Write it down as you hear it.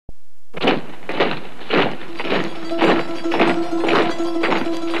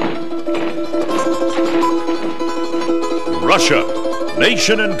Russia,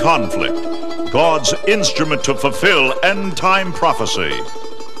 nation in conflict, God's instrument to fulfill end-time prophecy.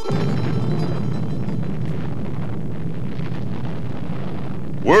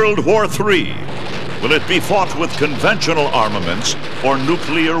 World War III. Will it be fought with conventional armaments or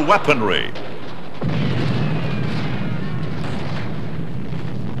nuclear weaponry?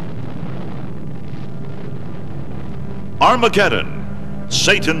 Armageddon,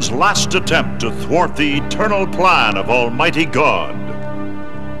 Satan's last attempt to thwart the eternal plan of Almighty God.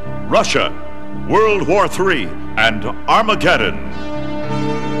 Russia, World War III, and Armageddon.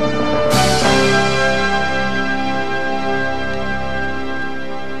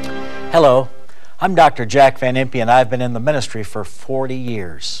 Hello, I'm Dr. Jack Van Impe, and I've been in the ministry for 40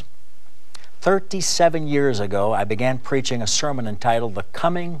 years. 37 years ago, I began preaching a sermon entitled The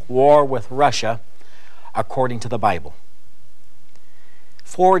Coming War with Russia According to the Bible.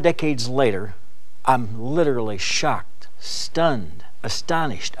 4 decades later, I'm literally shocked, stunned,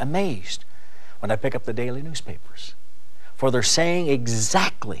 astonished, amazed when I pick up the daily newspapers. For they're saying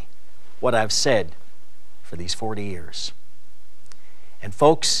exactly what I've said for these 40 years. And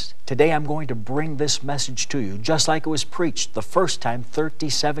folks, today I'm going to bring this message to you just like it was preached the first time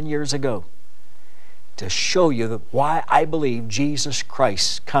 37 years ago, to show you that why I believe Jesus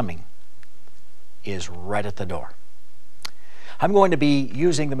Christ's coming is right at the door. I'm going to be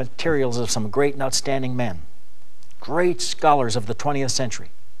using the materials of some great and outstanding men, great scholars of the 20th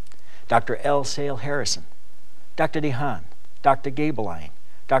century. Dr. L. Sale Harrison, Dr. DeHaan, Dr. Gabeline,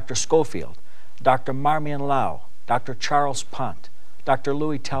 Dr. Schofield, Dr. Marmion Lau, Dr. Charles Pont, Dr.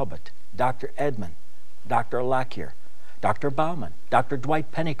 Louis Talbot, Dr. Edmund, Dr. Lockyer, Dr. Bauman, Dr.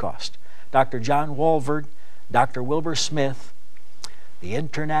 Dwight Pentecost, Dr. John Walvoord, Dr. Wilbur Smith, the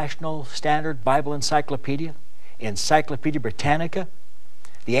International Standard Bible Encyclopedia, Encyclopedia Britannica,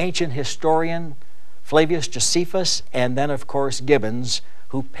 the ancient historian Flavius Josephus, and then, of course, Gibbons,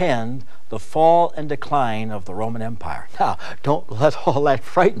 who penned The Fall and Decline of the Roman Empire. Now, don't let all that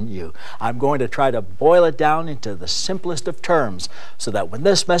frighten you. I'm going to try to boil it down into the simplest of terms so that when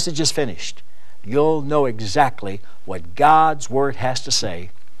this message is finished, you'll know exactly what God's Word has to say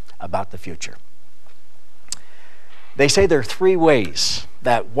about the future. They say there are 3 ways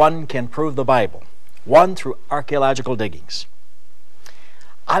that one can prove the Bible. One, through archaeological diggings.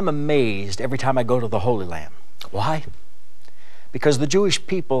 I'm amazed every time I go to the Holy Land. Why? Because the Jewish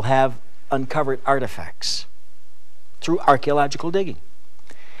people have uncovered artifacts through archaeological digging.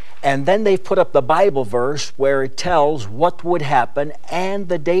 And then they've put up the Bible verse where it tells what would happen and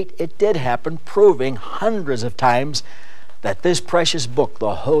the date it did happen, proving hundreds of times that this precious book,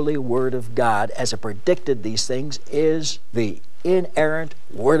 the Holy Word of God, as it predicted these things, is the inerrant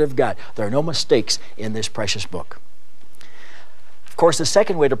Word of God. There are no mistakes in this precious book. Of course, the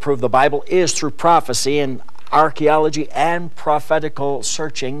second way to prove the Bible is through prophecy, and archaeology and prophetical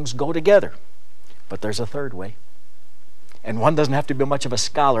searchings go together. But there's a third way. And one doesn't have to be much of a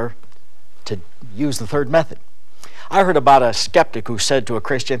scholar to use the third method. I heard about a skeptic who said to a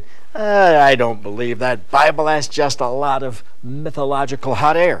Christian, I don't believe that Bible, that's just a lot of mythological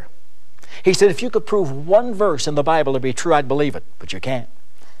hot air. He said, if you could prove one verse in the Bible to be true, I'd believe it, but you can't.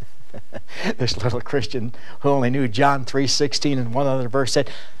 This little Christian who only knew John 3:16 and one other verse said,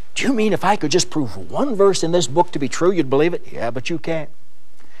 do you mean if I could just prove one verse in this book to be true, you'd believe it? Yeah, but you can't.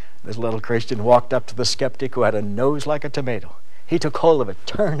 This little Christian walked up to the skeptic who had a nose like a tomato. He took hold of it,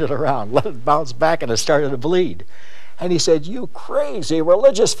 turned it around, let it bounce back, and it started to bleed. And he said, you crazy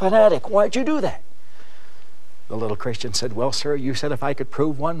religious fanatic, why'd you do that? The little Christian said, well, sir, you said if I could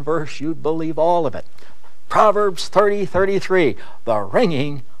prove one verse, you'd believe all of it. Proverbs 30:33, the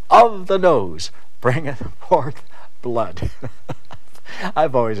ringing of the nose bringeth forth blood.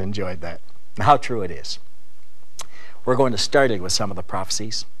 I've always enjoyed that, and how true it is. We're going to start it with some of the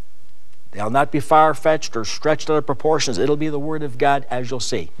prophecies. They'll not be far-fetched or stretched out of proportions. It'll be the Word of God, as you'll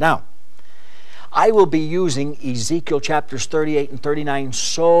see. Now, I will be using Ezekiel chapters 38 and 39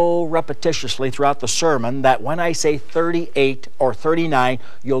 so repetitiously throughout the sermon that when I say 38 or 39,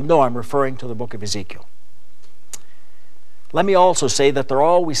 you'll know I'm referring to the book of Ezekiel. Let me also say that there are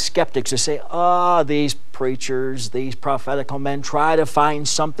always skeptics who say, these preachers, these prophetical men try to find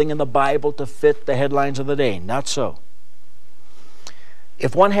something in the Bible to fit the headlines of the day. Not so.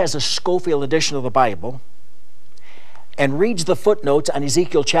 If one has a Schofield edition of the Bible and reads the footnotes on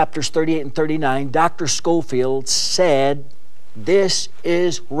Ezekiel chapters 38 and 39, Dr. Schofield said, this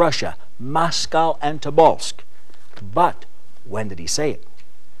is Russia, Moscow and Tobolsk. But when did he say it?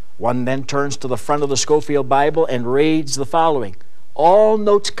 One then turns to the front of the Schofield Bible and reads the following. All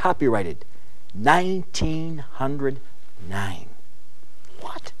notes copyrighted, 1909.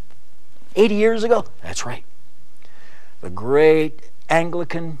 What? 80 years ago? That's right. the great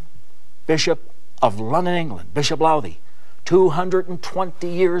Anglican Bishop of London, England, Bishop Lowthy, 220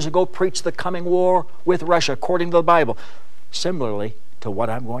 years ago preached the coming war with Russia according to the Bible, similarly to what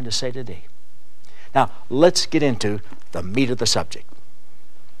I'm going to say today. Now, let's get into the meat of the subject.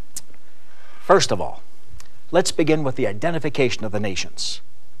 First of all, let's begin with the identification of the nations.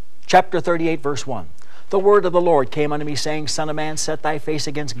 Chapter 38, verse 1. The word of the Lord came unto me, saying, Son of man, set thy face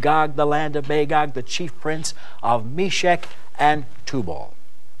against Gog, the land of Magog, the chief prince of Meshech and Tubal.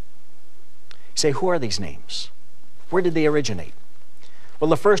 You say, who are these names? Where did they originate? Well,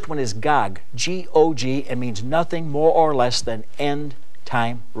 the first one is Gog, G-O-G, and means nothing more or less than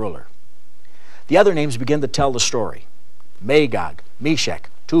end-time ruler. The other names begin to tell the story. Magog, Meshech,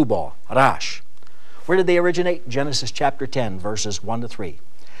 Tubal, Rash. Where did they originate? Genesis chapter 10, verses 1 to 3.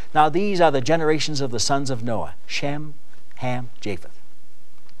 Now these are the generations of the sons of Noah, Shem, Ham, Japheth.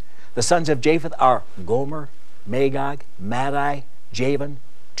 The sons of Japheth are Gomer, Magog, Madai, Javan,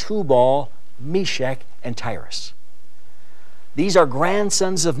 Tubal, Meshech, and Tyrus. These are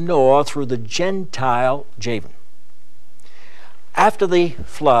grandsons of Noah through the Gentile Javan. After the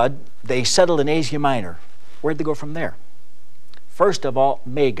flood, they settled in Asia Minor. Where'd they go from there? First of all,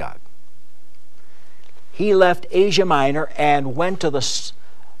 Magog. He left Asia Minor and went to the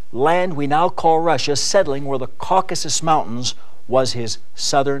land we now call Russia, settling where the Caucasus Mountains was his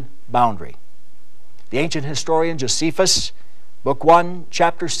southern boundary. The ancient historian Josephus, Book 1,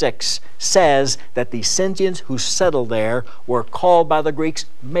 Chapter 6, says that the Scythians who settled there were called by the Greeks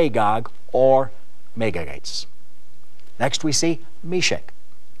Magog or Magogites. Next we see Meshech.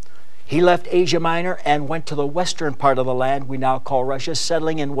 He left Asia Minor and went to the western part of the land we now call Russia,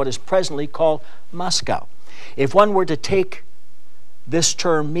 settling in what is presently called Moscow. If one were to take this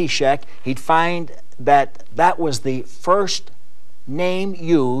term Meshech, he'd find that that was the first name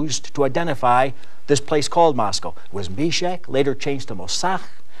used to identify this place called Moscow. It was Meshech, later changed to Mosach,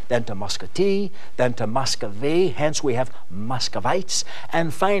 then to Muscati, then to Muscovy, hence we have Muscovites,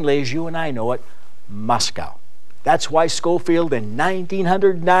 and finally, as you and I know it, Moscow. That's why Schofield in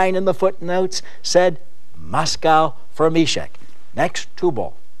 1909 in the footnotes said Moscow for Meshech. Next,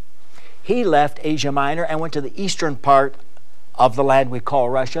 Tubal. He left Asia Minor and went to the eastern part of the land we call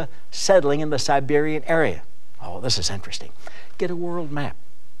Russia, settling in the Siberian area. Oh, this is interesting. Get a world map.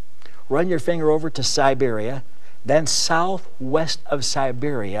 Run your finger over to Siberia, then southwest of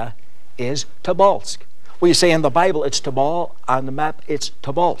Siberia is Tobolsk. Well, you say in the Bible it's Tobol, on the map it's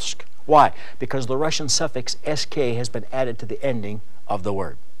Tobolsk. Why? Because the Russian suffix sk has been added to the ending of the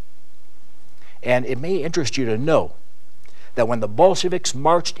word. And it may interest you to know that when the Bolsheviks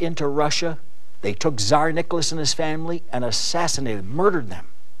marched into Russia, they took Tsar Nicholas and his family and assassinated, murdered them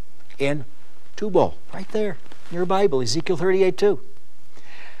in Tubal, right there in your Bible, Ezekiel 38:2.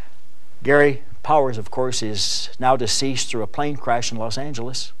 Gary Powers, of course, is now deceased through a plane crash in Los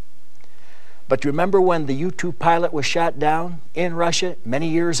Angeles. But remember when the U-2 pilot was shot down in Russia many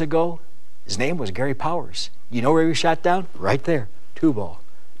years ago? His name was Gary Powers. You know where he was shot down? Right there, Tubal,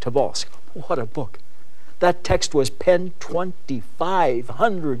 Tobolsk. What a book. That text was penned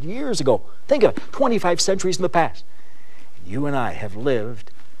 2,500 years ago. Think of it, 25 centuries in the past. You and I have lived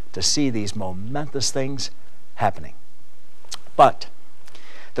to see these momentous things happening. But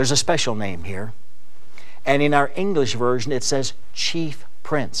there's a special name here. And in our English version, it says chief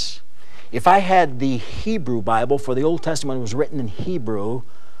prince. If I had the Hebrew Bible, for the Old Testament was written in Hebrew,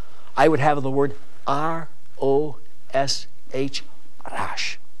 I would have the word R-O-S-H,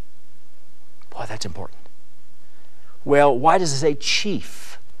 Rash. Boy, that's important. Well, why does it say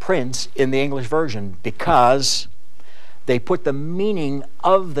chief prince in the English version? Because they put the meaning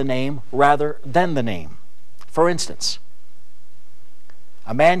of the name rather than the name. For instance,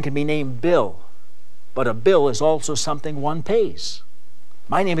 a man can be named Bill, but a bill is also something one pays.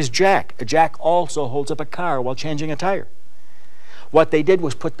 My name is Jack. A Jack also holds up a car while changing a tire. What they did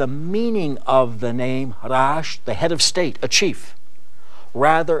was put the meaning of the name Rash, the head of state, a chief,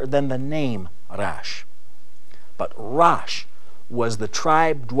 rather than the name Rash. But Rash was the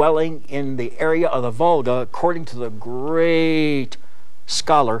tribe dwelling in the area of the Volga, according to the great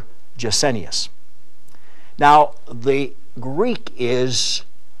scholar Gesenius. Now, the Greek is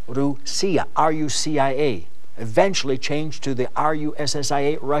Rusia, R-U-C-I-A, eventually changed to the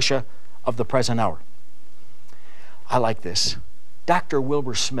R-U-S-S-I-A, Russia of the present hour. I like this. Dr.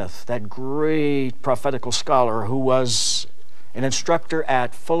 Wilbur Smith, that great prophetical scholar who was an instructor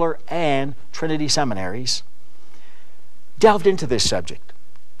at Fuller and Trinity seminaries, delved into this subject.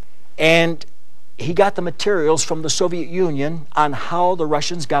 And he got the materials from the Soviet Union on how the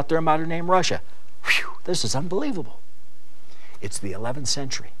Russians got their modern name Russia. Whew, this is unbelievable. It's the 11th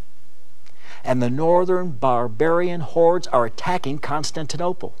century. And the northern barbarian hordes are attacking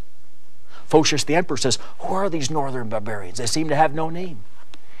Constantinople. Photius the emperor says, who are these northern barbarians? They seem to have no name.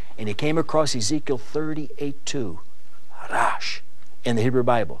 And he came across Ezekiel 38:2, Harash, in the Hebrew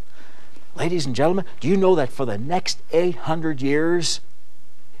Bible. Ladies and gentlemen, do you know that for the next 800 years,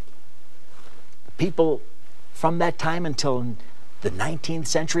 people from that time until the 19th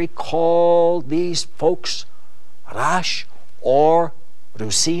century called these folks Harash or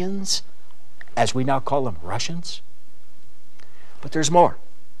Rusians, as we now call them Russians? But there's more.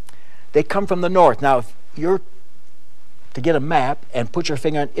 They come from the north. Now, if you're to get a map and put your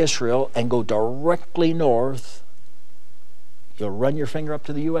finger on Israel and go directly north, you'll run your finger up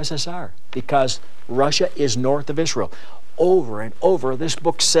to the USSR, because Russia is north of Israel. Over and over, this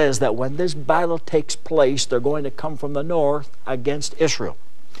book says that when this battle takes place, they're going to come from the north against Israel.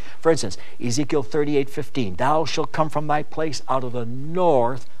 For instance, Ezekiel 38:15, thou shalt come from thy place out of the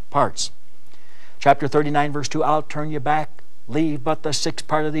north parts. Chapter 39, verse 2, I'll turn you back, leave but the sixth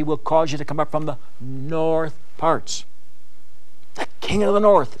part of thee will cause you to come up from the north parts. The king of the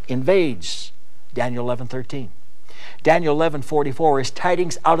north invades, Daniel 11:13. Daniel 11:44 is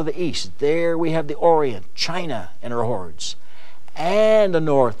tidings out of the east. There we have the Orient, China and her hordes. And the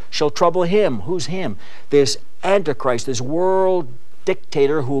north shall trouble him. Who's him? This Antichrist, this world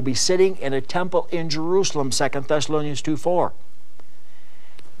dictator who will be sitting in a temple in Jerusalem, 2 Thessalonians 2:4.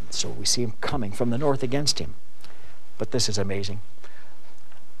 So we see him coming from the north against him. But this is amazing.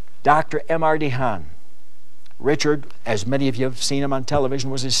 Dr. M.R. DeHaan, Richard, as many of you have seen him on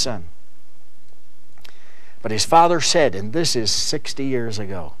television, was his son. But his father said, and this is 60 years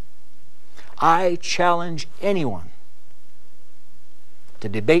ago, I challenge anyone to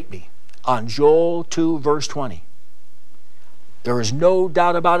debate me on Joel 2, verse 20. There is no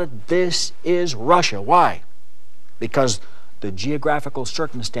doubt about it, this is Russia. Why? Because the geographical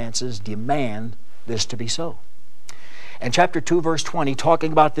circumstances demand this to be so. And chapter 2, verse 20,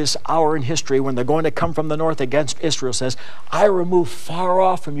 talking about this hour in history when they're going to come from the north against Israel, says, I remove far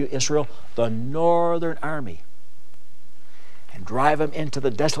off from you, Israel, the northern army, and drive him into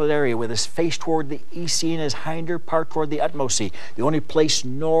the desolate area with his face toward the east sea and his hinder part toward the utmost sea. The only place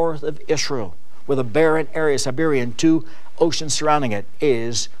north of Israel with a barren area, Siberia, and 2 oceans surrounding it,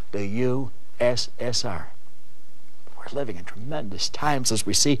 is the USSR. We're living in tremendous times as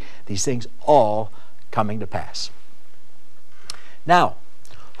we see these things all coming to pass. Now,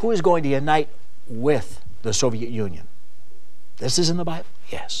 who is going to unite with the Soviet Union? This is in the Bible?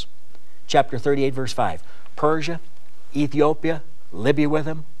 Yes. Chapter 38, verse 5. Persia, Ethiopia, Libya with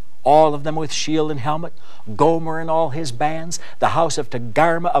him, all of them with shield and helmet, Gomer and all his bands, the house of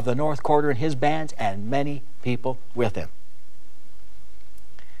Togarmah of the north quarter and his bands, and many people with him.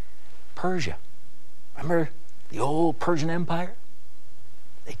 Persia. Remember the old Persian Empire?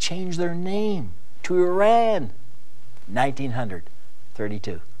 They changed their name to Iran.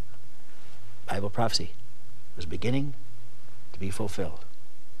 1932. Bible prophecy was beginning to be fulfilled.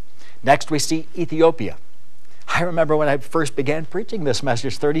 Next we see Ethiopia. I remember when I first began preaching this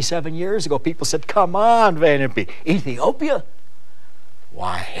message 37 years ago, people said, come on, Van Impe, Ethiopia?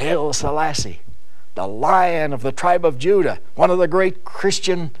 Why, Haile Selassie, the Lion of the tribe of Judah, one of the great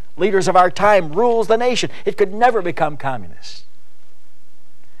Christian leaders of our time, rules the nation. It could never become communist.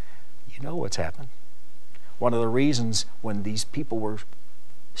 You know what's happened. One of the reasons when these people were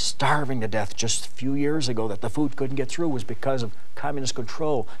starving to death just a few years ago that the food couldn't get through was because of communist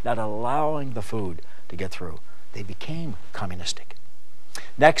control, not allowing the food to get through. They became communistic.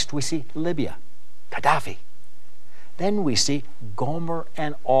 Next we see Libya, Gaddafi. Then we see Gomer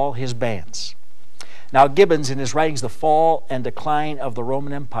and all his bands. Now Gibbons, in his writings, The Fall and Decline of the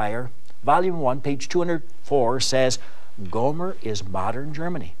Roman Empire, Volume 1, page 204, says, Gomer is modern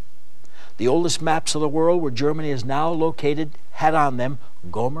Germany. The oldest maps of the world where Germany is now located had on them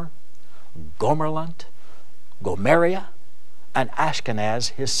Gomer, Gomerland, Gomeria, and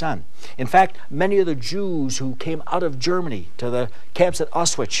Ashkenaz, his son. In fact, many of the Jews who came out of Germany to the camps at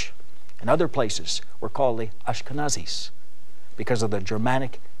Auschwitz and other places were called the Ashkenazis because of the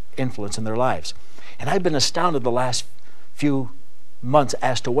Germanic influence in their lives. And I've been astounded the last few months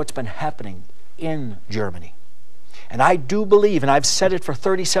as to what's been happening in Germany. And I do believe, and I've said it for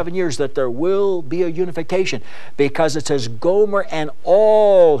 37 years, that there will be a unification, because it says Gomer and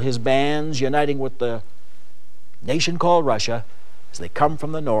all his bands uniting with the nation called Russia as they come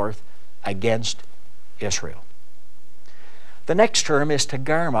from the north against Israel. The next term is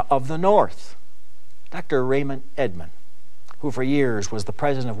Togarmah of the north. Dr. Raymond Edman, who for years was the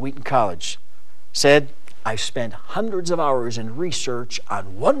president of Wheaton College, said, I've spent hundreds of hours in research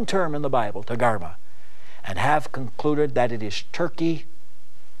on one term in the Bible, Togarmah, and have concluded that it is Turkey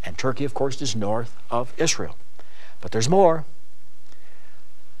And Turkey, of course, is north of Israel. But there's more.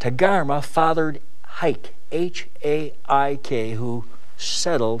 Togarmah fathered Haik, H-A-I-K, who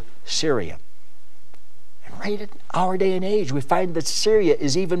settled Syria. And right in our day and age, we find that Syria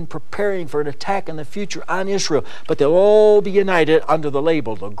is even preparing for an attack in the future on Israel. But they'll all be united under the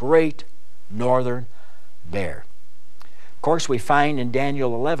label, the Great Northern Bear. Of course, we find in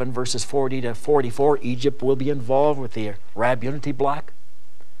Daniel 11, verses 40 to 44, Egypt will be involved with the Arab Unity Bloc.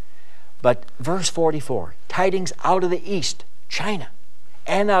 But verse 44, tidings out of the east, China,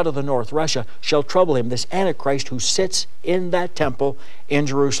 and out of the north, Russia, shall trouble him, this Antichrist who sits in that temple in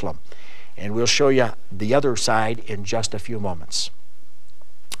Jerusalem. And we'll show you the other side in just a few moments.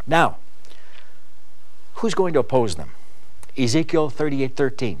 Now, who's going to oppose them? Ezekiel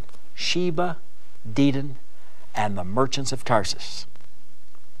 38:13, Sheba, Dedan, and the merchants of Tarsus.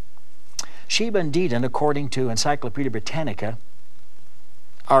 Sheba and Dedan, according to Encyclopedia Britannica,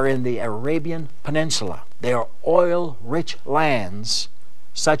 are in the Arabian Peninsula. They are oil-rich lands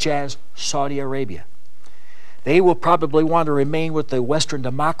such as Saudi Arabia. They will probably want to remain with the Western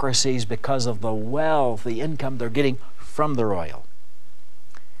democracies because of the wealth, the income they're getting from their oil.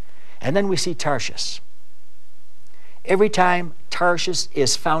 And then we see Tarshish. Every time Tarshish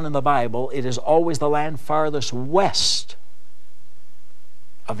is found in the Bible, it is always the land farthest west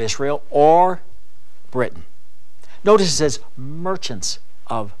of Israel or Britain. Notice it says merchants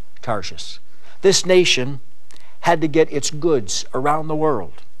of Tarshish. This nation had to get its goods around the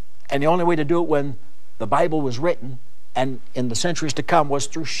world. And the only way to do it when the Bible was written and in the centuries to come was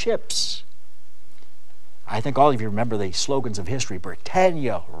through ships. I think all of you remember the slogans of history.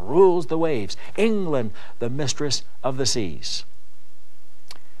 Britannia rules the waves. England, the mistress of the seas.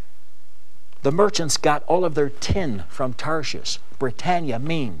 The merchants got all of their tin from Tarshish. Britannia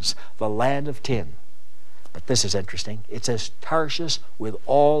means the land of tin. But this is interesting. It says Tarshish with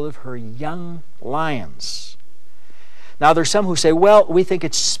all of her young lions. Now there's some who say, well, we think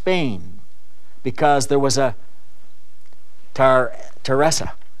it's Spain because there was a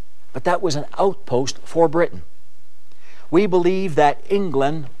Teresa. But that was an outpost for Britain. We believe that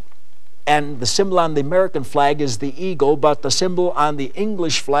England, and the symbol on the American flag is the eagle, but the symbol on the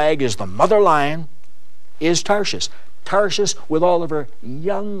English flag is the mother lion, is Tarshish. Tarshish with all of her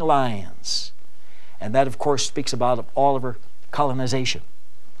young lions. And that, of course, speaks about all of her colonization.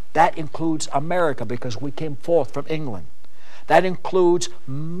 That includes America because we came forth from England. That includes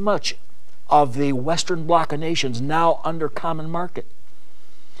much of the Western bloc of nations now under common market.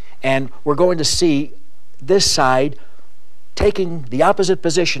 And we're going to see this side taking the opposite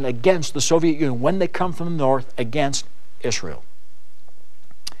position against the Soviet Union when they come from the north against Israel.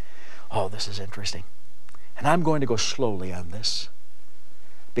 Oh, this is interesting. And I'm going to go slowly on this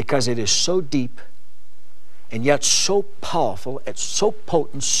because it is so deep and yet so powerful, it's so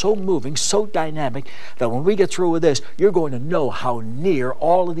potent, so moving, so dynamic that when we get through with this, you're going to know how near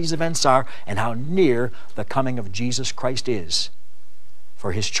all of these events are and how near the coming of Jesus Christ is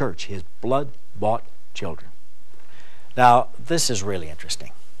for His church, His blood-bought children. Now, this is really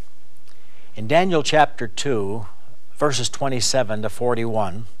interesting. In Daniel chapter 2, verses 27 to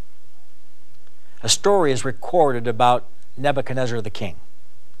 41, a story is recorded about Nebuchadnezzar the king.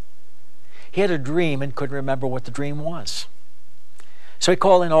 He had a dream and couldn't remember what the dream was. So he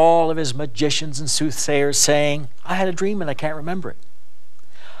called in all of his magicians and soothsayers saying, I had a dream and I can't remember it.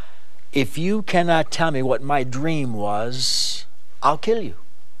 If you cannot tell me what my dream was, I'll kill you.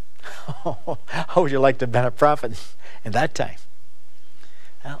 How would you like to have been a prophet in that time?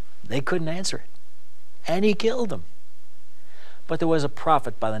 Well, they couldn't answer it. And he killed them. But there was a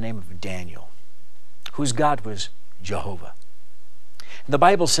prophet by the name of Daniel, whose God was Jehovah. And the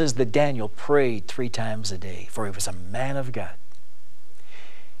Bible says that Daniel prayed 3 times a day, for he was a man of God.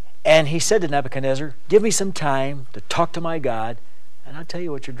 And he said to Nebuchadnezzar, give me some time to talk to my God, and I'll tell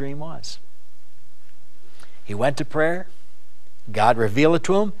you what your dream was. He went to prayer. God revealed it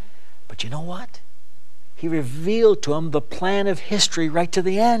to him. But you know what? He revealed to him the plan of history right to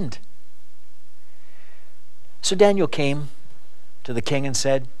the end. So Daniel came to the king and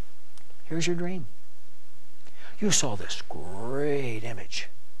said, here's your dream. You saw this great image.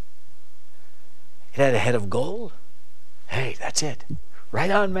 It had a head of gold. Hey, that's it.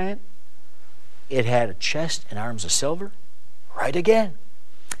 Right on, man. It had a chest and arms of silver. Right again.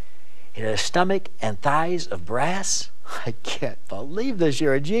 It had a stomach and thighs of brass. I can't believe this.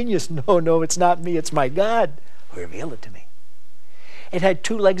 You're a genius. No, it's not me. It's my God who revealed it to me. It had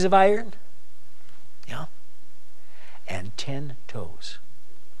 2 legs of iron. Yeah. And 10 toes.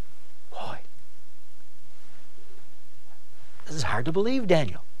 Boy. This is hard to believe,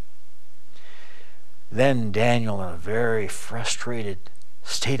 Daniel. Then Daniel, in a very frustrated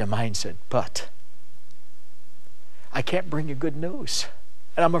state of mind said, but I can't bring you good news,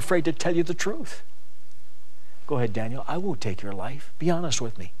 and I'm afraid to tell you the truth. Go ahead, Daniel. I won't take your life. Be honest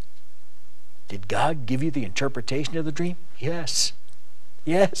with me. Did God give you the interpretation of the dream? Yes.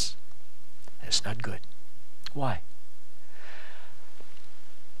 Yes. That's not good. Why?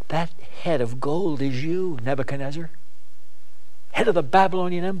 That head of gold is you, Nebuchadnezzar, head of the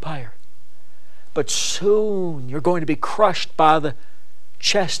Babylonian Empire. But soon you're going to be crushed by the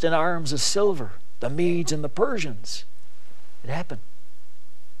chest and arms of silver, the Medes and the Persians. It happened.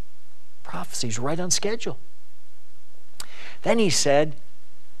 Prophecy's right on schedule. Then he said,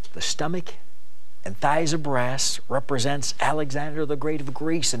 the stomach and thighs of brass represents Alexander the Great of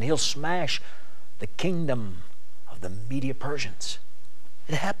Greece, and he'll smash the kingdom of the Media Persians.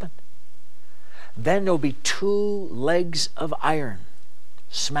 It happened. Then there'll be 2 legs of iron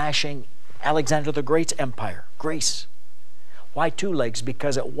smashing Alexander the Great's empire, Greece. Why 2 legs?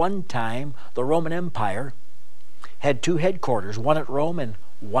 Because at one time the Roman Empire had 2 headquarters, one at Rome and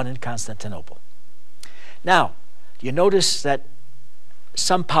one in Constantinople. Now, you notice that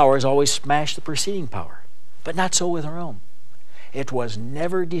some powers always smash the preceding power, but not so with Rome. It was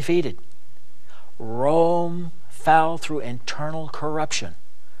never defeated. Rome fell through internal corruption.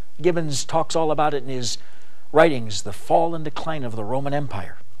 Gibbons talks all about it in his writings, The Fall and Decline of the Roman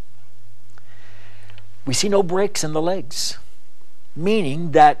Empire. We see no breaks in the legs,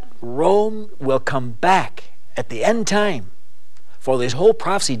 meaning that Rome will come back at the end time. For this whole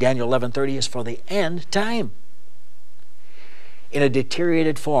prophecy, Daniel 11:30, is for the end time. In a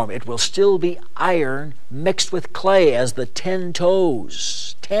deteriorated form, it will still be iron mixed with clay as the 10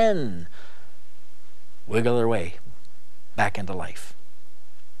 toes, 10, wiggle their way back into life.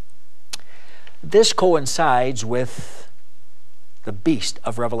 This coincides with the beast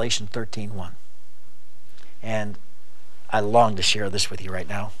of Revelation 13:1. And I long to share this with you right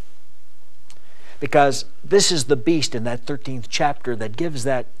now, because this is the beast in that 13th chapter that gives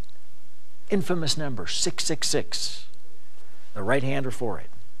that infamous number, 666, the right hander for it.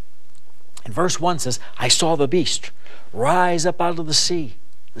 And verse 1 says, I saw the beast rise up out of the sea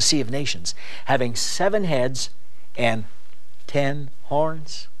of nations, having 7 heads and 10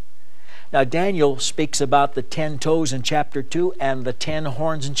 horns. Now Daniel speaks about the 10 toes in chapter 2 and the 10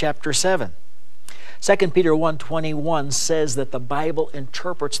 horns in chapter 7. 2 Peter 1:21 says that the Bible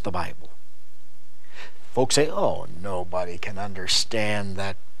interprets the Bible. Folks say, oh, nobody can understand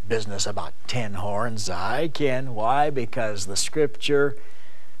that business about 10 horns. I can. Why? Because the Scripture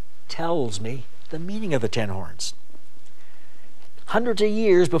tells me the meaning of the 10 horns. Hundreds of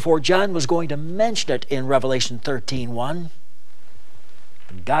years before John was going to mention it in Revelation 13:1,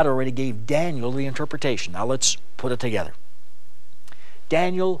 God already gave Daniel the interpretation. Now let's put it together.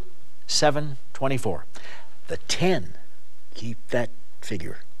 Daniel 7:24. The 10, keep that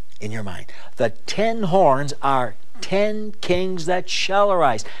figure in your mind. The 10 horns are 10 kings that shall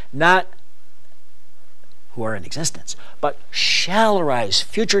arise, not who are in existence, but shall arise,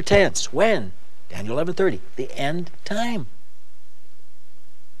 future tense. When? Daniel 11:30, the end time.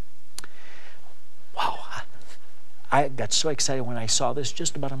 Wow, I got so excited when I saw this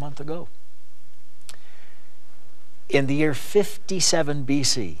just about a month ago. In the year 57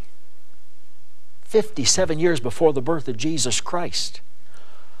 BC, 57 years before the birth of Jesus Christ,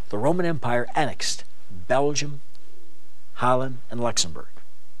 the Roman Empire annexed Belgium, Holland, and Luxembourg.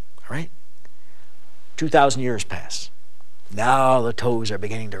 All right? 2,000 years pass. Now the toes are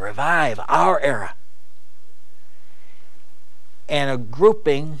beginning to revive our era. And a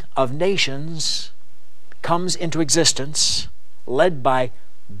grouping of nations comes into existence led by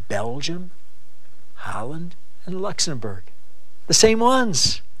Belgium, Holland, and Luxembourg. The same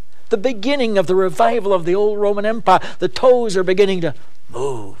ones. The beginning of the revival of the old Roman Empire. The toes are beginning to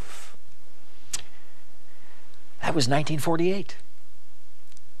move. That was 1948.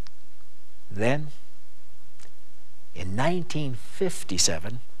 Then, in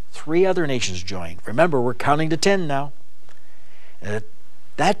 1957, 3 other nations joined. Remember, we're counting to 10 now. And at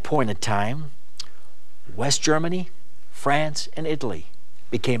that point in time, West Germany, France, and Italy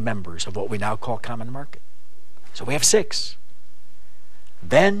became members of what we now call Common Market. So we have 6.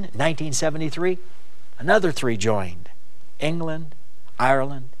 Then, 1973, another 3 joined. England,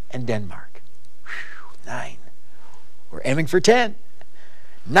 Ireland, and Denmark. 9. We're aiming for 10.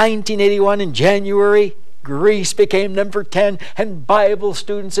 1981 in January, Greece became number 10, and Bible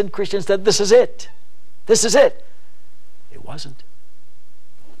students and Christians said, this is it. This is it. It wasn't.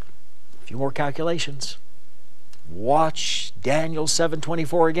 A few more calculations. Watch Daniel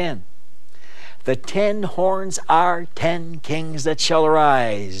 7:24 again. The 10 horns are 10 kings that shall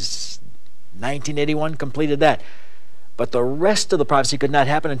arise. 1981 completed that. But the rest of the prophecy could not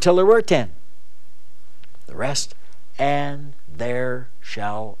happen until there were 10. The rest, and there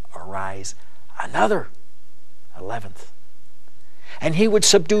shall arise another 11th. And he would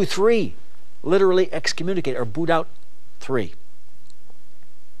subdue 3, literally excommunicate or boot out 3.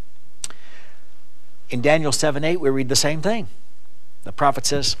 In Daniel 7:8, we read the same thing. The prophet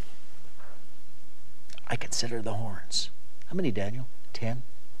says, I consider the horns. How many, Daniel? 10.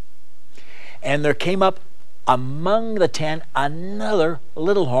 And there came up among the 10 another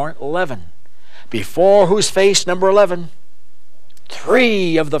little horn, 11, before whose face, number 11,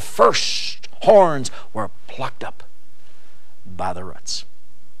 3 of the first horns were plucked up by the roots.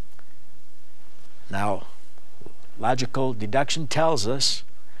 Now, logical deduction tells us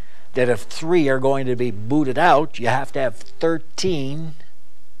that if 3 are going to be booted out, you have to have 13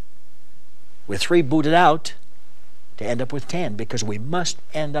 with 3 booted out to end up with 10, because we must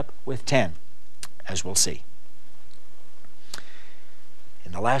end up with 10, as we'll see.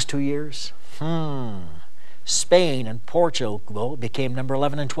 In the last 2 years, Spain and Portugal became number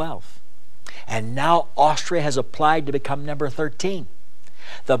 11 and 12. And now Austria has applied to become number 13.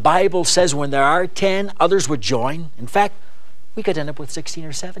 The Bible says when there are 10, others would join. In fact, we could end up with 16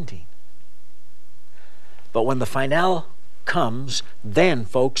 or 17. But when the finale comes, then,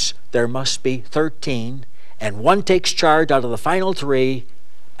 folks, there must be 13, and one takes charge out of the final 3,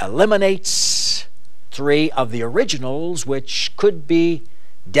 eliminates 3 of the originals, which could be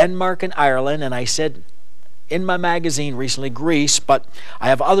Denmark and Ireland, and I said in my magazine recently Greece, but I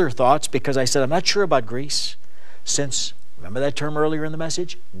have other thoughts because I said I'm not sure about Greece, since, remember that term earlier in the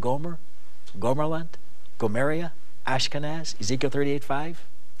message? Gomer, Gomerland, Gomeria, Ashkenaz, Ezekiel 38:5.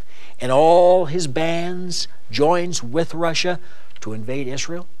 And all his bands joins with Russia to invade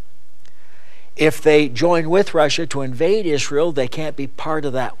Israel. If they join with Russia to invade Israel, they can't be part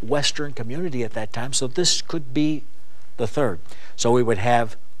of that Western community at that time, so this could be the third. So we would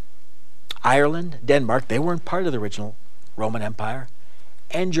have Ireland, Denmark, they weren't part of the original Roman Empire,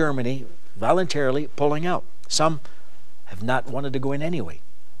 and Germany voluntarily pulling out. Some have not wanted to go in anyway.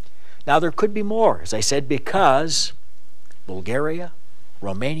 Now there could be more, as I said, because Bulgaria,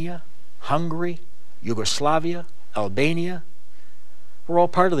 Romania, Hungary, Yugoslavia, Albania were all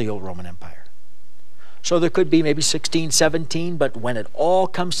part of the old Roman Empire. So there could be maybe 16, 17, but when it all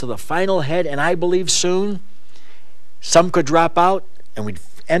comes to the final head, and I believe soon, some could drop out, and we'd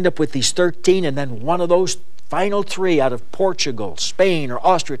end up with these 13, and then one of those final 3 out of Portugal, Spain, or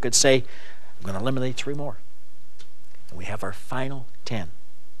Austria could say, I'm going to eliminate 3 more. And we have our final 10.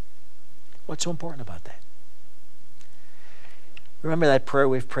 What's so important about that? Remember that prayer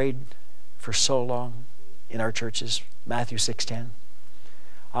we've prayed for so long in our churches, Matthew 6:10?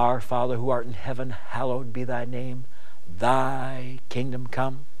 Our Father who art in heaven, hallowed be thy name. Thy kingdom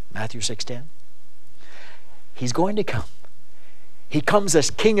come. Matthew 6:10. He's going to come. He comes as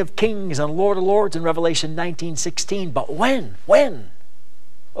King of Kings and Lord of Lords in Revelation 19:16. But when? When?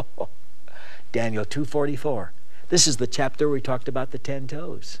 Oh, Daniel 2:44. This is the chapter where we talked about the 10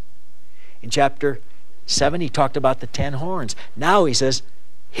 toes. In chapter 7, he talked about the 10 horns. Now he says,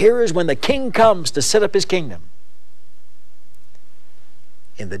 here is when the king comes to set up his kingdom.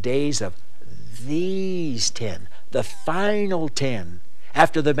 In the days of these 10, the final 10,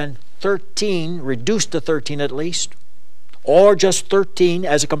 after there have been 13, reduced to 13 at least, or just 13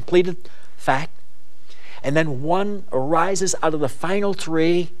 as a completed fact, and then one arises out of the final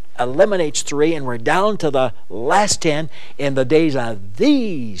 3, eliminates 3, and we're down to the last 10. In the days of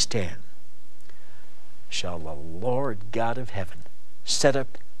these 10 shall the Lord God of heaven set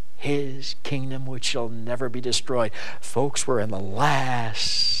up his kingdom which shall never be destroyed. Folks, we're in the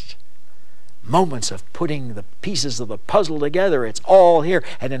last moments of putting the pieces of the puzzle together. It's all here,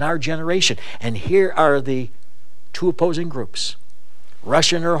 and in our generation. And here are the 2 opposing groups.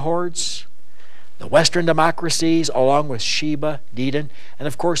 Russia and her hordes, the Western democracies, along with Sheba, Dedan, and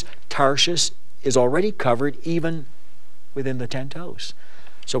of course Tarshish is already covered even within the 10 toes.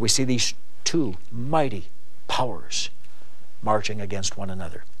 So we see these 2 mighty powers marching against one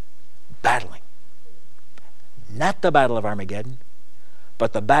another, battling. Not the battle of Armageddon,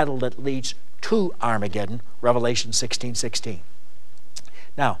 but the battle that leads to Armageddon, Revelation 16:16.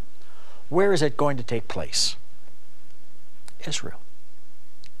 Now, where is it going to take place? Israel.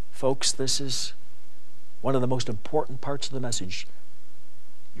 Folks, this is one of the most important parts of the message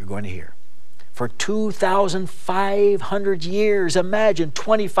you're going to hear. For 2,500 years, imagine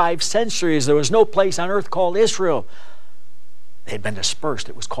 25 centuries, there was no place on earth called Israel. They had been dispersed.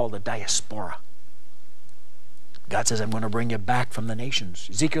 It was called a diaspora. God says, I'm going to bring you back from the nations.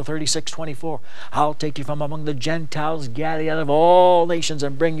 Ezekiel 36:24. I'll take you from among the Gentiles, gather you out of all nations,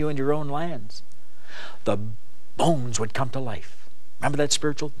 and bring you into your own lands. The bones would come to life. Remember that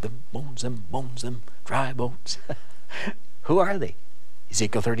spiritual? Them bones, them dry bones. Who are they?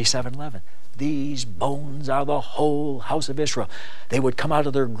 Ezekiel 37:11. These bones are the whole house of Israel. They would come out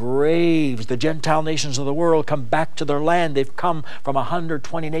of their graves. The Gentile nations of the world come back to their land. They've come from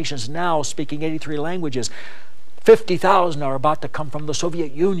 120 nations now, speaking 83 languages. 50,000 are about to come from the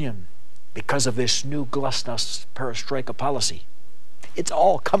Soviet Union because of this new glasnost perestroika policy. It's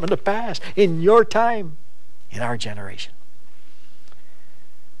all coming to pass in your time, in our generation.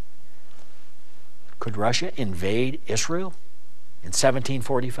 Could Russia invade Israel in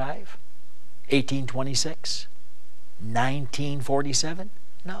 1745, 1826, 1947?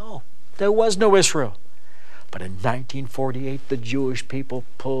 No, there was no Israel. But in 1948, the Jewish people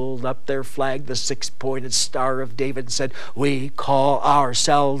pulled up their flag, the six-pointed Star of David, and said, we call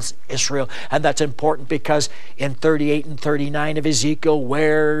ourselves Israel. And that's important because in 38 and 39 of Ezekiel,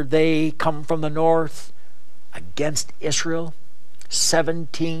 where they come from the north against Israel,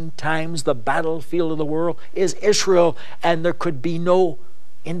 17 times the battlefield of the world is Israel, and there could be no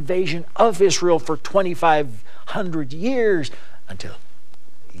invasion of Israel for 2,500 years until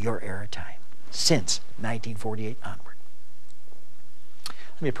your era time, since 1948 onward.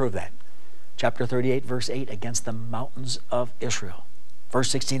 Let me prove that. Chapter 38, verse 8, against the mountains of Israel. Verse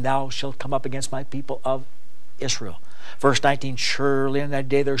 16, thou shalt come up against my people of Israel. Verse 19, surely in that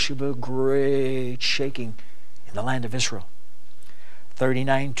day there shall be a great shaking in the land of Israel.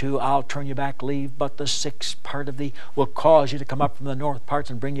 39:2, I'll turn you back, leave but the sixth part of thee, will cause you to come up from the north parts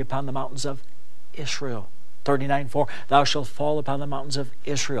and bring you upon the mountains of Israel. 39:4, thou shalt fall upon the mountains of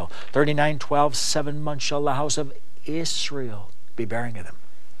Israel. 39:12, 7 months shall the house of Israel be bearing of them.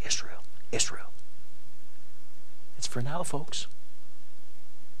 Israel, Israel. It's for now, folks.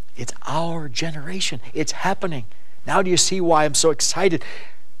 It's our generation. It's happening. Now do you see why I'm so excited?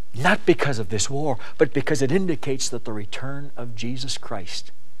 Not because of this war, but because it indicates that the return of Jesus Christ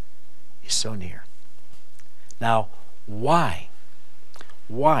is so near. Now, why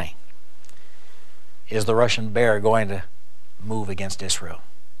is the Russian bear going to move against Israel?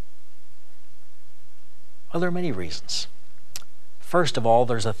 Well, there are many reasons. First of all,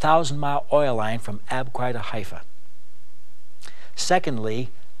 there's a 1,000-mile oil line from Abqai to Haifa.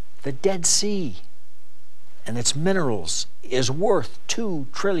 Secondly, the Dead Sea and its minerals is worth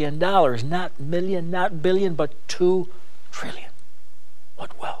 $2 trillion, not million, not billion, but $2 trillion.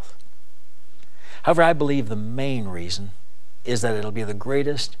 What wealth. However, I believe the main reason is that it'll be the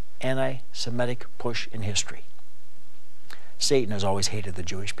greatest anti-Semitic push in history. Satan has always hated the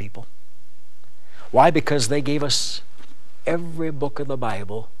Jewish people. Why? Because they gave us every book of the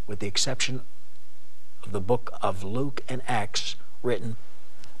Bible, with the exception of the book of Luke and Acts, written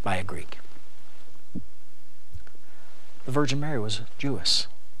by a Greek. The Virgin Mary was Jewish.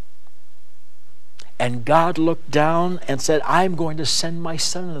 And God looked down and said, I'm going to send my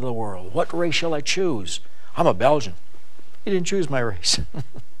son into the world. What race shall I choose? I'm a Belgian. He didn't choose my race. I'm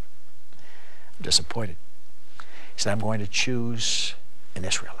disappointed. He said, I'm going to choose an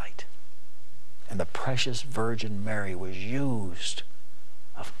Israelite. And the precious Virgin Mary was used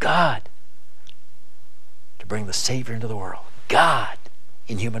of God to bring the Savior into the world. God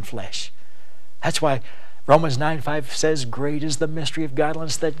in human flesh. That's why Romans 9:5 says, great is the mystery of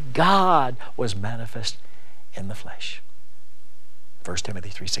godliness, that God was manifest in the flesh. 1 Timothy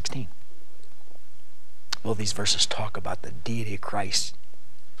 3:16. Well, these verses talk about the deity of Christ,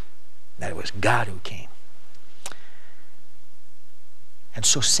 that it was God who came. And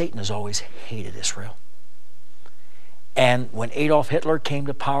so Satan has always hated Israel. And when Adolf Hitler came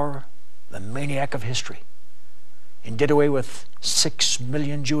to power, the maniac of history, and did away with 6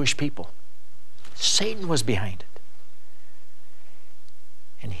 million Jewish people, Satan was behind it.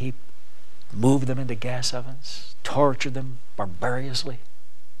 And he moved them into gas ovens, tortured them barbarously.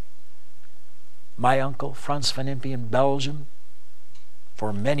 My uncle, Franz van Impe in Belgium,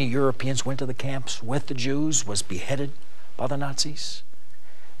 for many Europeans went to the camps with the Jews, was beheaded by the Nazis.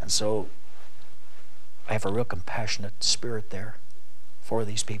 And so I have a real compassionate spirit there for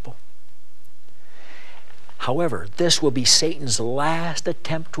these people. However, this will be Satan's last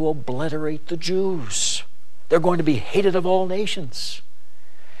attempt to obliterate the Jews. They're going to be hated of all nations.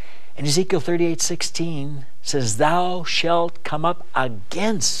 And Ezekiel 38:16 says, thou shalt come up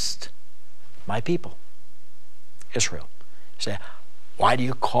against my people, Israel. You say, why do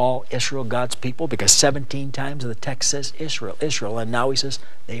you call Israel God's people? Because 17 times the text says Israel, Israel. And now he says,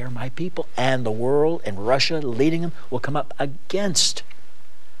 they are my people. And the world and Russia leading them will come up against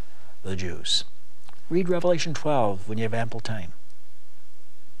the Jews. Read Revelation 12 when you have ample time.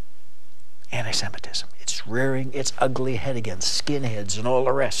 Anti-Semitism. It's rearing its ugly head against skinheads and all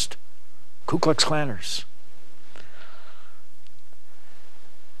the rest. Ku Klux Klanners.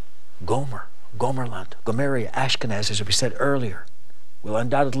 Gomerland, Gomeria, Ashkenaz, as we said earlier, will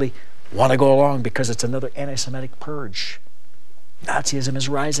undoubtedly want to go along because it's another anti-Semitic purge. Nazism is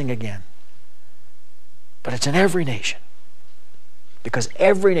rising again. But it's in every nation. Because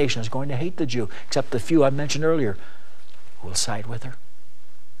every nation is going to hate the Jew, except the few I mentioned earlier who will side with her.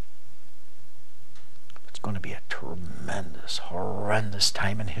 It's going to be a tremendous, horrendous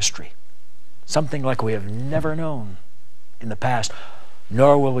time in history. Something like we have never known in the past,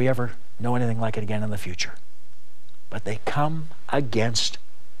 nor will we ever know anything like it again in the future. But they come against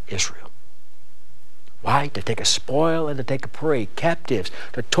Israel. Why? To take a spoil and to take a prey, captives,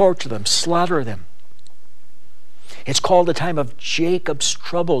 to torture them, slaughter them. It's called the time of Jacob's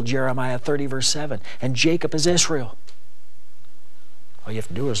trouble, Jeremiah 30, verse 7. And Jacob is Israel. All you have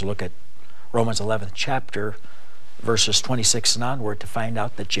to do is look at Romans 11th chapter, verses 26 and onward to find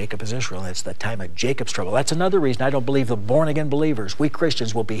out that Jacob is Israel. It's the time of Jacob's trouble. That's another reason I don't believe the born-again believers, we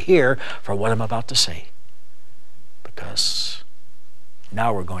Christians, will be here for what I'm about to say. Because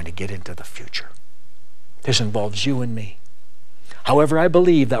now we're going to get into the future. This involves you and me. However, I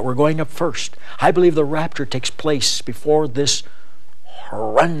believe that we're going up first. I believe the rapture takes place before this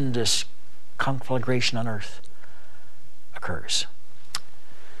horrendous conflagration on earth occurs.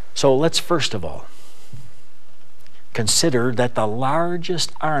 So let's first of all consider that the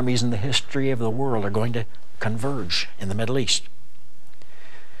largest armies in the history of the world are going to converge in the Middle East.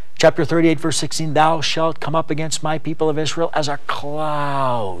 Chapter 38, verse 16, "Thou shalt come up against my people of Israel as a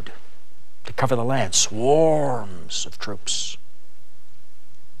cloud to cover the land," swarms of troops.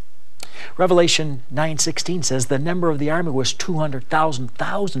 Revelation 9:16 says the number of the army was 200,000,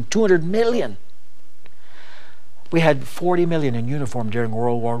 200 million. We had 40 million in uniform during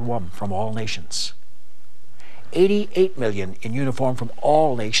World War I from all nations. 88 million in uniform from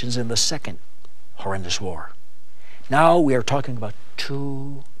all nations in the second horrendous war. Now we are talking about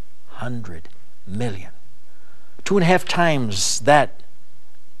 200 million. 2.5 times that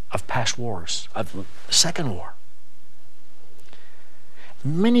of past wars, of the Second War.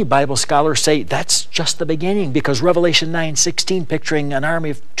 Many Bible scholars say that's just the beginning because Revelation 9:16, picturing an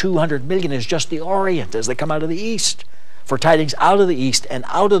army of 200 million, is just the Orient as they come out of the East for tidings out of the East and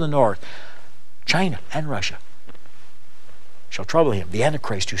out of the North. China and Russia shall trouble him, the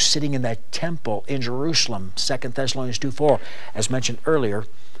Antichrist, who's sitting in that temple in Jerusalem, 2 Thessalonians 2:4, as mentioned earlier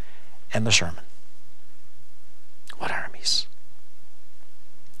in the sermon. What armies?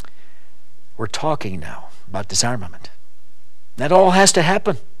 We're talking now about disarmament. That all has to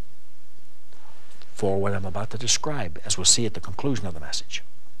happen for what I'm about to describe, as we'll see at the conclusion of the message.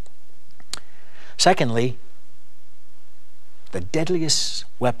 Secondly, the deadliest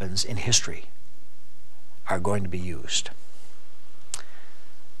weapons in history are going to be used.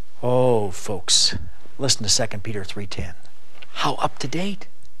 Oh, folks, listen to 2 Peter 3:10. How up to date?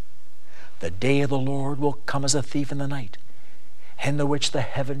 "The day of the Lord will come as a thief in the night, in the which the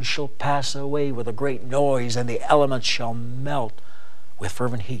heavens shall pass away with a great noise, and the elements shall melt with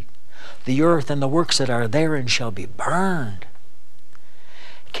fervent heat. The earth and the works that are therein shall be burned."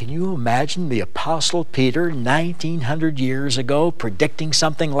 Can you imagine the Apostle Peter 1900 years ago predicting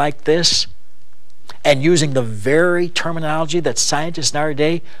something like this and using the very terminology that scientists in our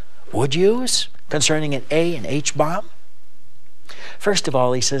day would use concerning an A and H bomb? First of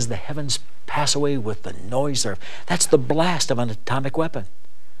all, he says the heavens pass away with the noise thereof. That's the blast of an atomic weapon.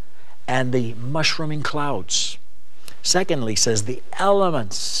 And the mushrooming clouds. Secondly, says the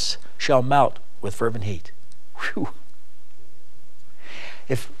elements shall melt with fervent heat. Whew.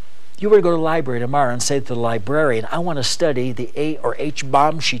 If you were to go to the library tomorrow and say to the librarian, "I want to study the A or H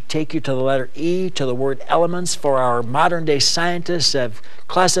bomb," she'd take you to the letter E, to the word elements, for our modern day scientists have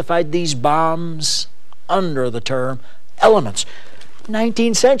classified these bombs under the term elements.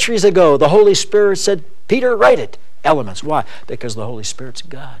 19 centuries ago, the Holy Spirit said, "Peter, write it." Elements. Why? Because the Holy Spirit's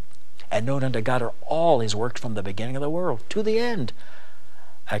God. And known unto God are all his works from the beginning of the world to the end.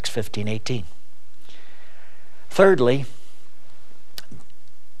 Acts 15:18. Thirdly,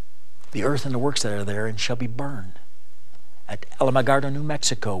 the earth and the works that are therein shall be burned. At Armageddon, New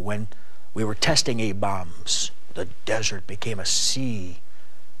Mexico, when we were testing A-bombs, the desert became a sea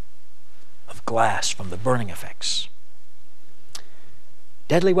of glass from the burning effects.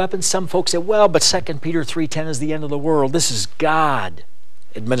 Deadly weapons, some folks say, well, but 2 Peter 3:10 is the end of the world. This is God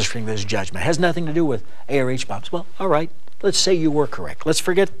administering this judgment. It has nothing to do with A or H bombs. Well, all right, let's say you were correct. Let's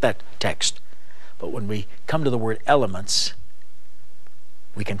forget that text. But when we come to the word elements,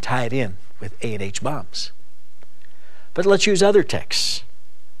 we can tie it in with A and H bombs. But let's use other texts.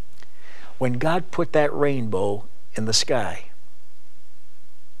 When God put that rainbow in the sky,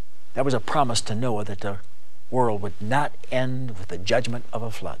 that was a promise to Noah that the world would not end with the judgment of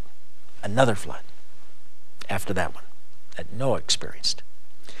a flood. Another flood after that one that Noah experienced.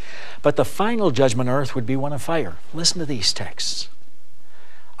 But the final judgment on earth would be one of fire. Listen to these texts.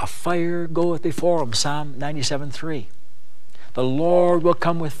 A fire goeth before him, Psalm 97:3. The Lord will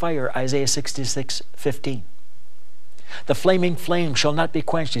come with fire, Isaiah 66:15. The flaming flame shall not be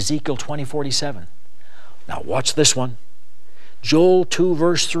quenched, Ezekiel 20:47. Now watch this one. Joel 2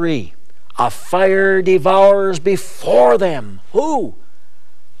 verse 3. A fire devours before them. Who?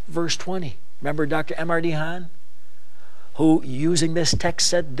 Verse 20. Remember Dr. M.R.D. Hahn? Who, using this text,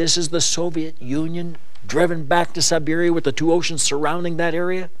 said this is the Soviet Union driven back to Siberia with the two oceans surrounding that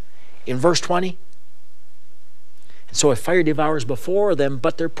area? In verse 20. And so a fire devours before them,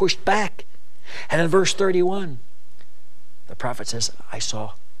 but they're pushed back. And in verse 31, the prophet says, I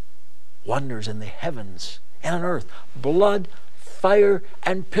saw wonders in the heavens and on earth, blood, fire,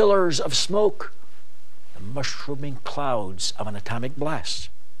 and pillars of smoke, the mushrooming clouds of an atomic blast.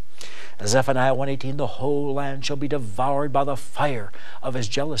 Zephaniah 1:18, the whole land shall be devoured by the fire of his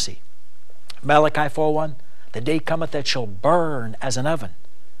jealousy. Malachi 4:1, the day cometh that shall burn as an oven.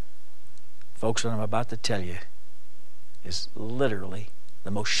 Folks, what I'm about to tell you is literally the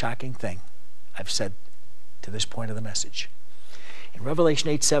most shocking thing I've said to this point of the message. In Revelation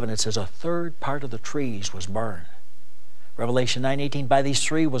 8:7, it says a third part of the trees was burned. Revelation 9:18, by these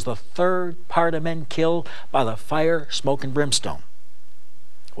three was the third part of men killed by the fire, smoke, and brimstone.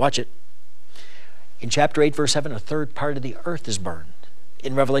 Watch it. In chapter 8, verse 7, a third part of the earth is burned.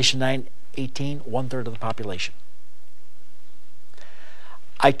 In Revelation 9:18, 1/3 of the population.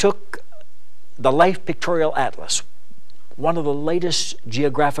 I took the Life Pictorial Atlas, one of the latest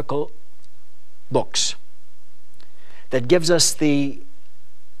geographical books that gives us the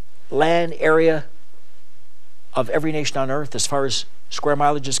land area of every nation on earth as far as square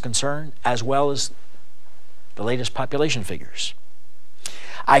mileage is concerned, as well as the latest population figures.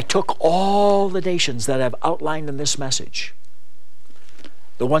 I took all the nations that I've outlined in this message,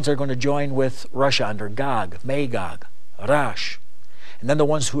 the ones that are going to join with Russia under Gog, Magog, Rosh, and then the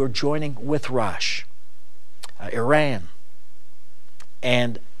ones who are joining with Rosh, Iran,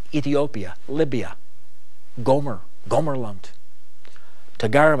 and Ethiopia, Libya, Gomer, Gomerland,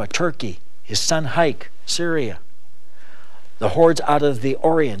 Tagarma, Turkey, his son Haik, Syria, the hordes out of the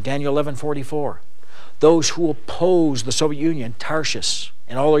Orient, Daniel 11:44, those who oppose the Soviet Union, Tarshish,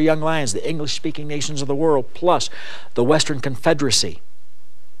 and all their young lions, the English-speaking nations of the world, plus the Western Confederacy,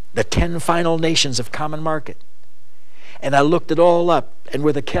 the 10 final nations of common market. And I looked it all up, and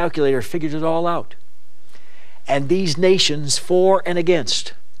with a calculator figured it all out. And these nations, for and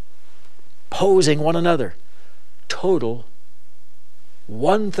against, opposing one another, total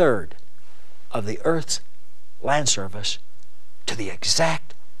 1/3 of the earth's land surface to the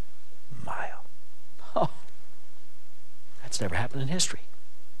exact mile. Oh, that's never happened in history.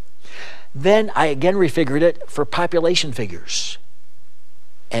 Then I again refigured it for population figures,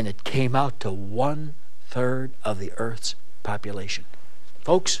 and it came out to 1/3 of the earth's population.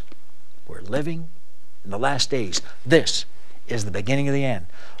 Folks, we're living in the last days. This is the beginning of the end.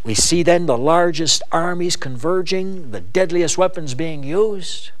 We see then the largest armies converging, the deadliest weapons being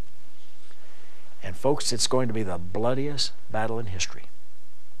used. And folks, it's going to be the bloodiest battle in history.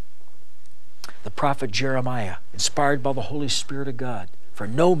 The prophet Jeremiah, inspired by the Holy Spirit of God, for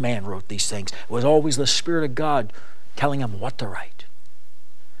no man wrote these things, it was always the Spirit of God telling him what to write,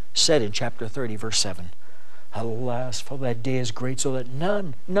 said in chapter 30, verse 7, alas, for that day is great, so that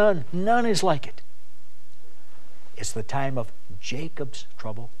none is like it. It's the time of Jacob's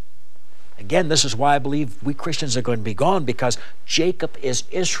trouble. Again, this is why I believe we Christians are going to be gone, because Jacob is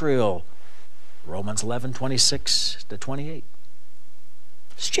Israel. Romans 11:26-28.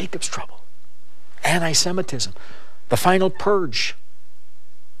 It's Jacob's trouble. Anti-Semitism. The final purge.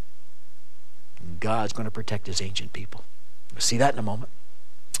 God's going to protect his ancient people. We'll see that in a moment.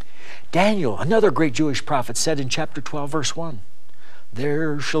 Daniel, another great Jewish prophet, said in chapter 12, verse 1,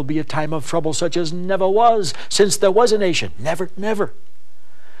 there shall be a time of trouble such as never was since there was a nation. Never, never.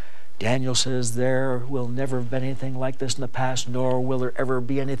 Daniel says there will never have been anything like this in the past, nor will there ever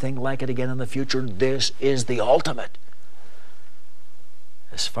be anything like it again in the future. This is the ultimate,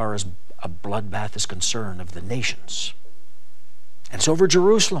 as far as a bloodbath is concerned, of the nations. And so over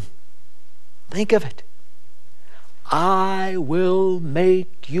Jerusalem, think of it. I will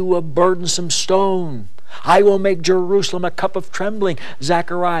make you a burdensome stone. I will make Jerusalem a cup of trembling.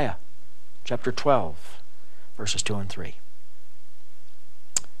 Zechariah chapter 12, verses 2 and 3.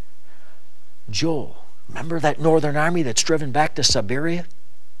 Joel, remember that northern army that's driven back to Siberia?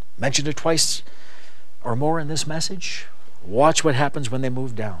 Mentioned it twice or more in this message. Watch what happens when they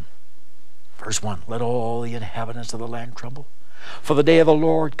move down. Verse 1, let all the inhabitants of the land tremble. For the day of the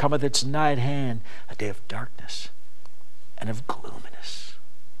Lord cometh, its nigh at hand, a day of darkness and of gloominess,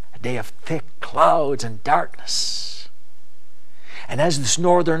 a day of thick clouds and darkness. And as this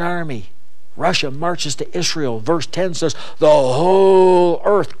northern army, Russia, marches to Israel, verse 10 says, the whole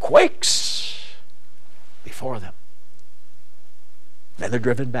earth quakes before them. Then they're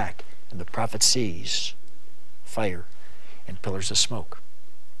driven back, and the prophet sees fire and pillars of smoke.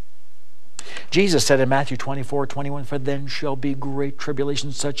 Jesus said in Matthew 24:21, for then shall be great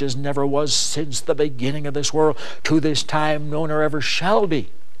tribulation, such as never was since the beginning of this world, to this time, no nor ever shall be.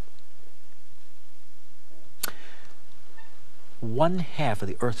 1/2 of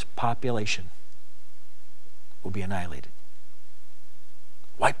the earth's population will be annihilated,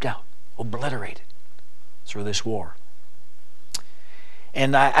 wiped out, obliterated through this war.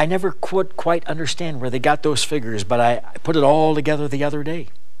 And I never could quite understand where they got those figures, but I put it all together the other day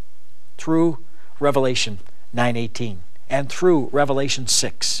through Revelation 9:18 and through Revelation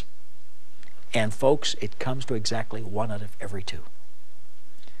 6. And folks, it comes to exactly 1 out of every 2.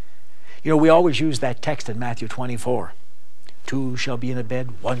 You know, we always use that text in Matthew 24. 2 shall be in a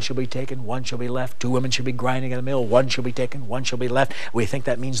bed, 1 shall be taken, 1 shall be left. 2 women shall be grinding in a mill, 1 shall be taken, 1 shall be left. We think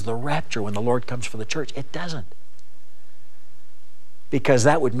that means the rapture when the Lord comes for the church. It doesn't. Because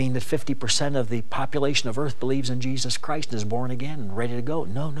that would mean that 50% of the population of earth believes in Jesus Christ and is born again and ready to go.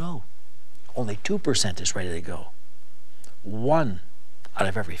 No. Only 2% is ready to go. 1 out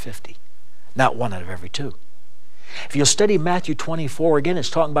of every 50. Not 1 out of every 2. If you'll study Matthew 24, again, it's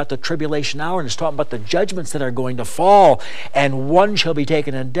talking about the tribulation hour, and it's talking about the judgments that are going to fall. And 1 shall be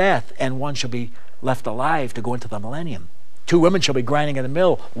taken in death, and 1 shall be left alive to go into the millennium. 2 women shall be grinding in the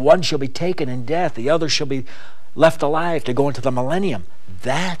mill. 1 shall be taken in death. The other shall be left alive to go into the millennium.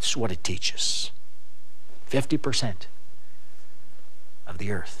 That's what it teaches. 50% of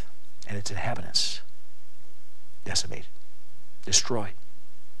the earth and its inhabitants decimated, destroyed.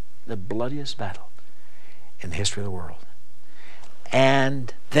 The bloodiest battle in the history of the world.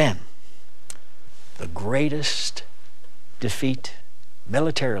 And then the greatest defeat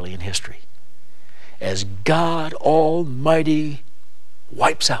militarily in history, as God Almighty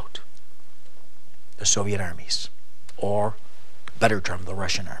wipes out the Soviet armies, or better term, the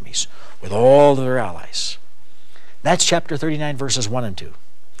Russian armies, with all their allies. That's chapter 39, verses 1 and 2.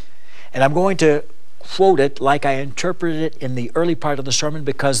 And I'm going to quote it like I interpreted it in the early part of the sermon,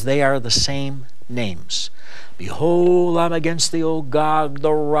 because they are the same names. Behold, I'm against thee, O Gog,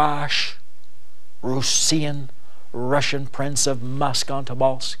 the Rosh, Rusian, Russian prince of Moscow and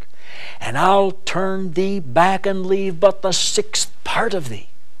Tobolsk, and I'll turn thee back and leave but the 6th part of thee.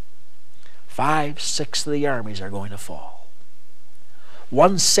 5/6 of the armies are going to fall.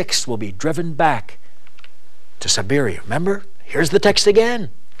 1/6 will be driven back to Siberia. Remember? Here's the text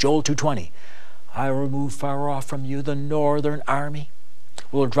again. Joel 2:20. I will remove far off from you the northern army.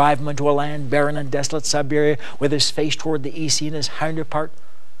 Will drive him into a land barren and desolate, Siberia, with his face toward the east sea and his hinder part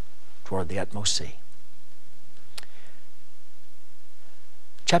toward the utmost sea.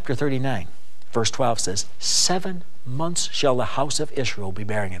 Chapter 39, verse 12 says, 7 months shall the house of Israel be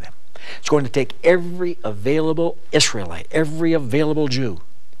bearing of them. It's going to take every available Israelite, every available Jew,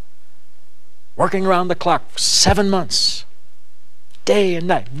 working around the clock for 7 months, day and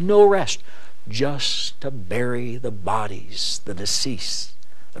night, no rest, just to bury the bodies, the deceased,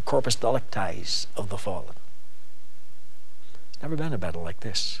 the corpus delicti of the fallen. Never been a battle like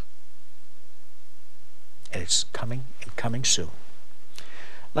this. And it's coming and coming soon.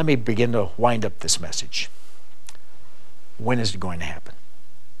 Let me begin to wind up this message. When is it going to happen?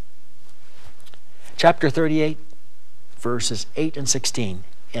 Chapter 38, verses 8 and 16,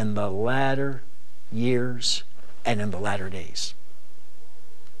 in the latter years and in the latter days.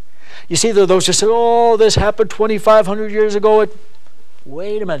 You see, there are those who say, oh, this happened 2,500 years ago.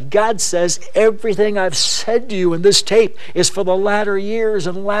 Wait a minute. God says everything I've said to you in this tape is for the latter years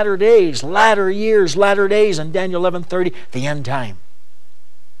and latter days. Latter years, latter days, in Daniel 11:30, the end time.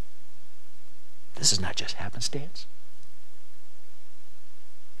 This is not just happenstance.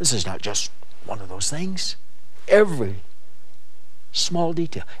 This is not just one of those things. Every small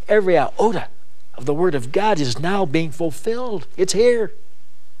detail, every iota of the Word of God is now being fulfilled. It's here.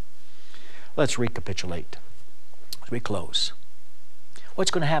 Let's recapitulate as we close. What's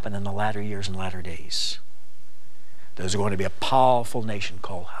going to happen in the latter years and latter days? There's going to be a powerful nation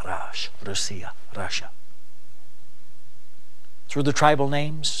called Russia. Through the tribal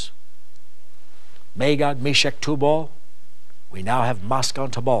names, Magog, Meshech, Tubal, we now have Moscow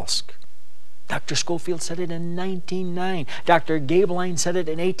and Tobolsk. Dr. Schofield said it in 1909. Dr. Gabeline said it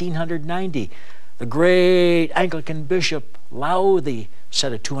in 1890. The great Anglican Bishop Lowthy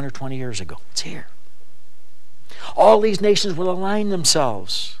said it 220 years ago. It's here. All these nations will align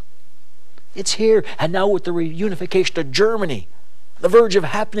themselves. It's here. And now with the reunification of Germany, the verge of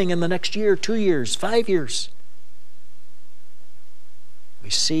happening in the next year, 2 years, 5 years, we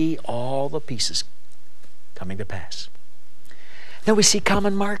see all the pieces coming to pass. Then we see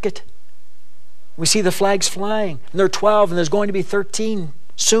common market. We see the flags flying. And there are 12, and there's going to be 13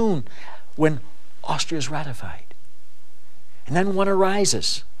 soon when Austria is ratified. And then one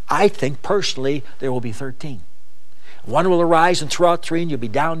arises. I think personally there will be 13. One will arise and throw out 3, and you'll be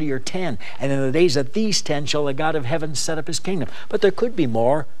down to your 10. And in the days of these 10 shall the God of heaven set up his kingdom. But there could be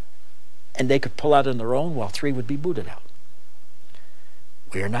more, and they could pull out on their own while 3 would be booted out.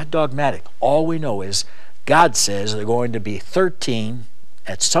 We are not dogmatic. All we know is God says there are going to be 13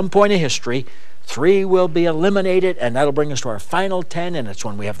 at some point in history. 3 will be eliminated, and that'll bring us to our final 10, and it's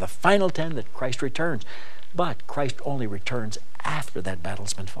when we have the final 10 that Christ returns. But Christ only returns after that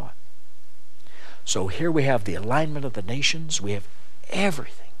battle's been fought. So here we have the alignment of the nations. We have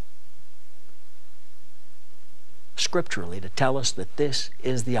everything scripturally to tell us that this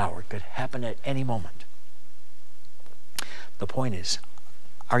is the hour. It could happen at any moment. The point is,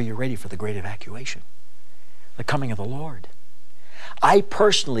 are you ready for the great evacuation? The coming of the Lord. I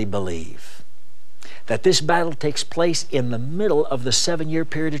personally believe that this battle takes place in the middle of the 7-year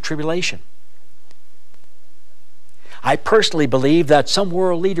period of tribulation. I personally believe that some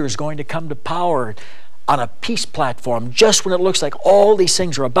world leader is going to come to power on a peace platform just when it looks like all these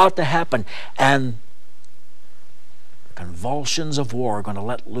things are about to happen, and the convulsions of war are going to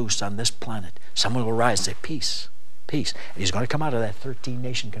let loose on this planet. Someone will rise and say, peace, peace. And he's going to come out of that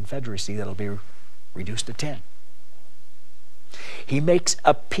 13-nation confederacy that'll be reduced to 10. He makes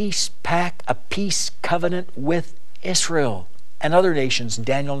a peace pact, a peace covenant with Israel and other nations in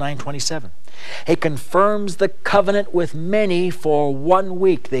Daniel 9:27. He confirms the covenant with many for 1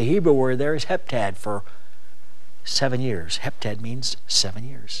 week. The Hebrew word there is heptad, for 7 years. Heptad means 7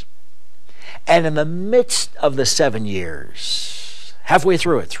 years. And in the midst of the 7 years, halfway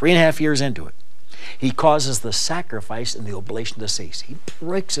through it, 3.5 years into it, he causes the sacrifice and the oblation to cease. He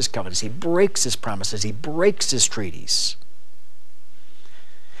breaks his covenants. He breaks his promises. He breaks his treaties.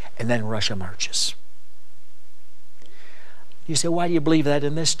 And then Russia marches. You say, why do you believe that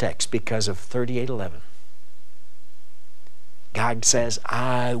in this text? Because of 38:11. God says,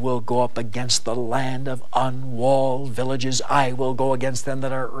 I will go up against the land of unwalled villages. I will go against them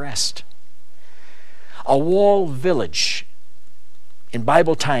that are at rest. A walled village in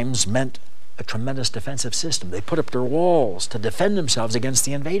Bible times meant a tremendous defensive system. They put up their walls to defend themselves against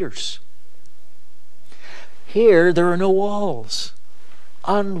the invaders. Here, there are no walls.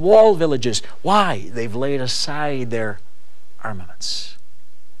 Unwalled villages. Why? They've laid aside their armaments.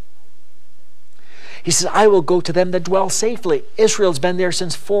 He says, I will go to them that dwell safely. Israel's been there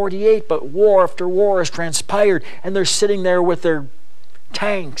since 48, but war after war has transpired, and they're sitting there with their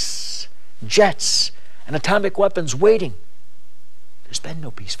tanks, jets, and atomic weapons waiting. There's been no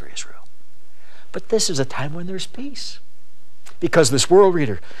peace for Israel. But this is a time when there's peace, because this world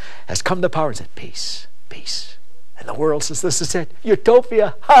leader has come to power and said, peace, peace. And the world says, this is it,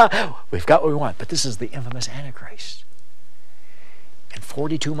 utopia, ha! We've got what we want. But this is the infamous Antichrist. And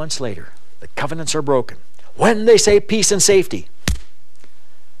 42 months later, the covenants are broken. When they say peace and safety,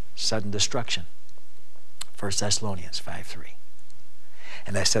 sudden destruction. 1 Thessalonians 5:3.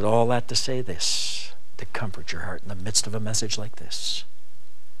 And I said all that to say this, to comfort your heart in the midst of a message like this.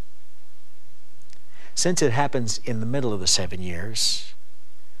 Since it happens in the middle of the 7 years,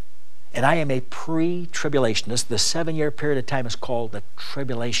 and I am a pre-tribulationist, the 7-year period of time is called the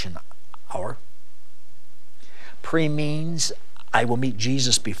tribulation hour. Pre means I will meet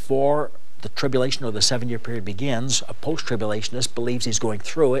Jesus before the tribulation or the 7-year period begins. A post-tribulationist believes he's going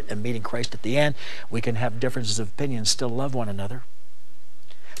through it and meeting Christ at the end. We can have differences of opinion, still love one another.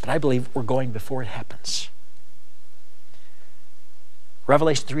 But I believe we're going before it happens.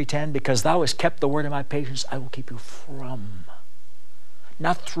 Revelation 3:10, because thou hast kept the word of my patience, I will keep you from,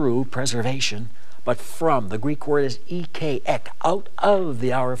 not through preservation, but from. The Greek word is ek, out of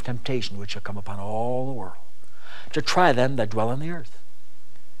the hour of temptation which shall come upon all the world, to try them that dwell on the earth.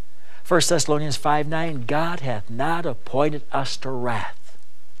 1 Thessalonians 5:9, God hath not appointed us to wrath.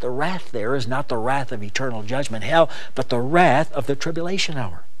 The wrath there is not the wrath of eternal judgment, hell, but the wrath of the tribulation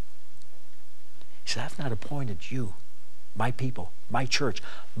hour. He said, I've not appointed you, my people, my church,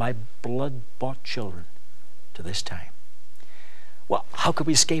 my blood-bought children, to this time. Well, how could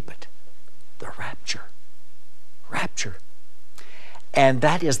we escape it? The rapture. Rapture. And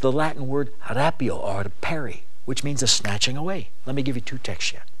that is the Latin word rapio, or peri, which means a snatching away. Let me give you 2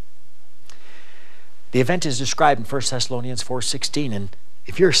 texts yet. The event is described in 1 Thessalonians 4:16, and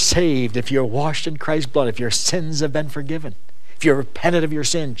If you're saved, if you're washed in Christ's blood, if your sins have been forgiven, if you're repentant of your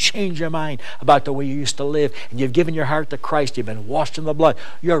sin, change your mind about the way you used to live, and you've given your heart to Christ, you've been washed in the blood,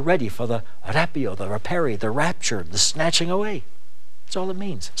 you're ready for the rapio, the reperi, the rapture, the snatching away. That's all it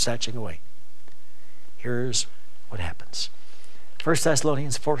means, snatching away. Here's what happens. 1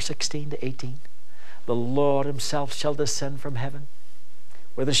 Thessalonians 4:16 to 18. The Lord himself shall descend from heaven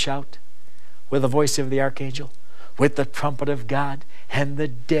with a shout, with the voice of the archangel, with the trumpet of God, and the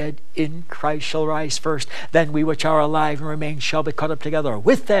dead in Christ shall rise first. Then we which are alive and remain shall be caught up together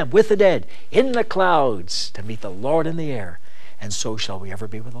with them, with the dead, in the clouds, to meet the Lord in the air, and so shall we ever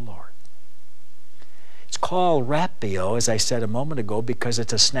be with the Lord. It's called rapio, as I said a moment ago, because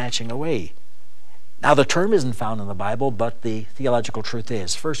it's a snatching away. Now the term isn't found in the Bible, but the theological truth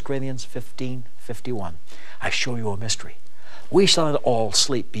is. 1 Corinthians 15:51. I show you a mystery. We shall not all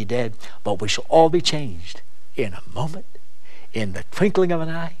sleep, be dead, but we shall all be changed in a moment, in the twinkling of an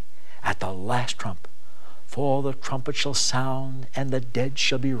eye, at the last trump. For the trumpet shall sound, and the dead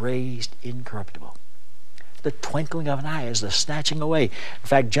shall be raised incorruptible. The twinkling of an eye is the snatching away. In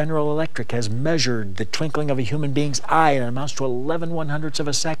fact, General Electric has measured the twinkling of a human being's eye, and it amounts to 11/100ths of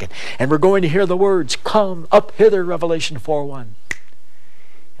a second. And we're going to hear the words, "Come up hither," Revelation 4:1.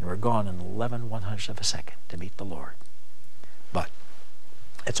 And we're gone in 11/100ths of a second to meet the Lord. But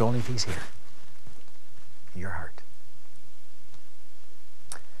it's only if he's here in your heart.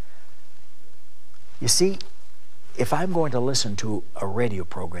 You see, if I'm going to listen to a radio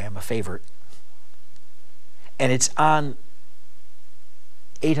program, a favorite, and it's on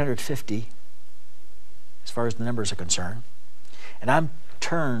 850, as far as the numbers are concerned, and I'm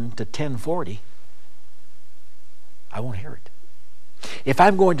turned to 1040, I won't hear it. If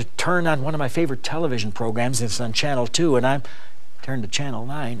I'm going to turn on one of my favorite television programs, and it's on Channel 2, and I'm turned to Channel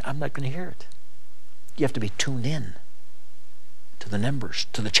 9, I'm not going to hear it. You have to be tuned in to the numbers,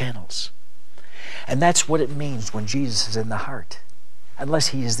 to the channels. And that's what it means when Jesus is in the heart. Unless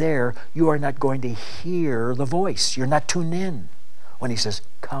he is there, you are not going to hear the voice. You're not tuned in when he says,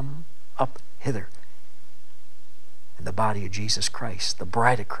 "Come up hither." And the body of Jesus Christ, the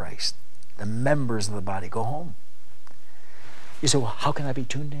bride of Christ, the members of the body go home. You say, well, how can I be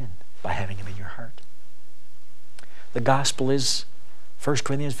tuned in? By having him in your heart. The gospel is 1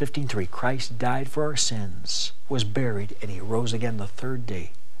 Corinthians 15:3. Christ died for our sins, was buried, and he rose again the third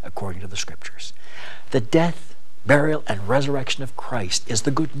day, according to the Scriptures. The death, burial, and resurrection of Christ is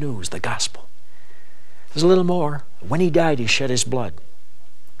the good news, the gospel. There's a little more. When he died, he shed his blood.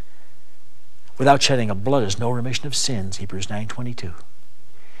 Without shedding of blood is no remission of sins, Hebrews 9:22.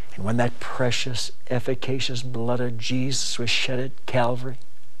 And when that precious, efficacious blood of Jesus was shed at Calvary,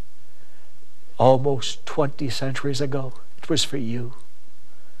 almost 20 centuries ago, it was for you.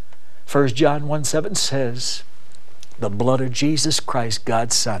 1 John 1:7 says, "The blood of Jesus Christ,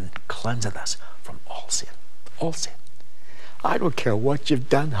 God's Son, cleanseth us from all sin." All sin. I don't care what you've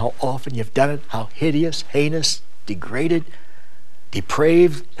done, how often you've done it, how hideous, heinous, degraded,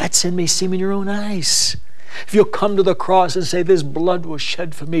 depraved. That sin may seem in your own eyes. If you'll come to the cross and say, "This blood was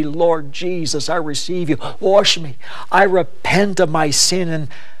shed for me, Lord Jesus, I receive you. Wash me. I repent of my sin." And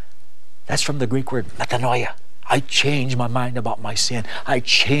that's from the Greek word metanoia. I change my mind about my sin. I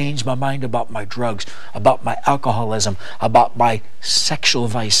change my mind about my drugs, about my alcoholism, about my sexual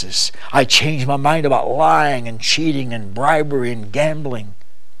vices. I change my mind about lying and cheating and bribery and gambling.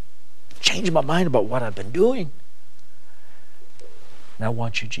 Change my mind about what I've been doing. And I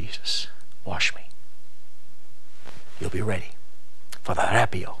want you, Jesus. Wash me. You'll be ready for the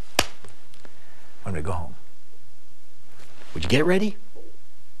rapio when we go home. Would you get ready?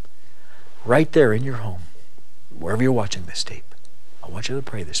 Right there in your home, wherever you're watching this tape, I want you to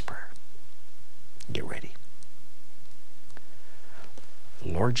pray this prayer. Get ready.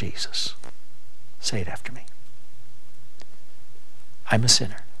 Lord Jesus, say it after me. I'm a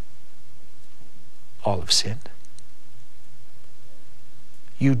sinner. All have sinned.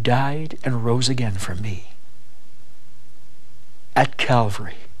 You died and rose again for me. At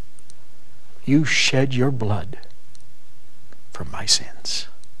Calvary, you shed your blood for my sins.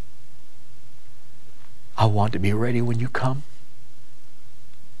 I want to be ready when you come.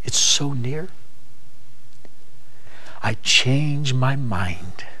 It's so near. I change my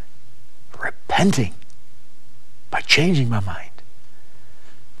mind, repenting by changing my mind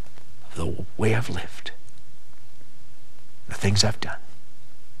of the way I've lived, the things I've done.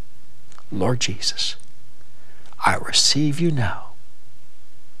 Lord Jesus, I receive you now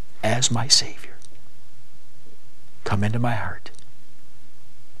as my Savior. Come into my heart.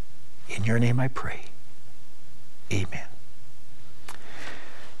 In your name I pray. Amen.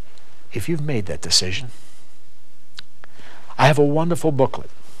 If you've made that decision, I have a wonderful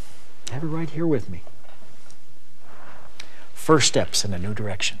booklet. I have it right here with me. First Steps in a New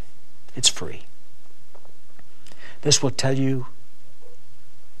Direction. It's free. This will tell you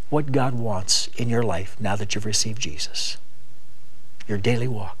what God wants in your life now that you've received Jesus. Your daily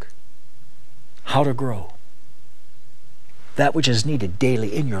walk. How to grow. That which is needed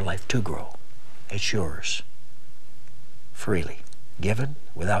daily in your life to grow. It's yours. Freely. Given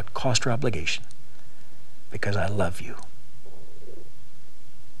without cost or obligation. Because I love you.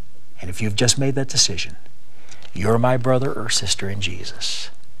 And if you've just made that decision, you're my brother or sister in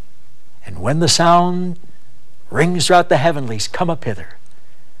Jesus. And when the sound rings throughout the heavenlies, come up hither.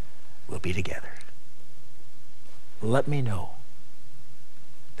 We'll be together. Let me know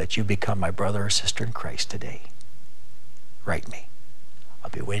that you become my brother or sister in Christ today. Write me. I'll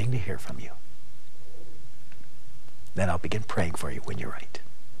be waiting to hear from you. Then I'll begin praying for you when you write.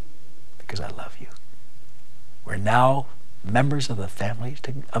 Because I love you. We're now members of the family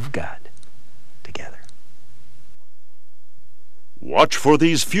of God together. Watch for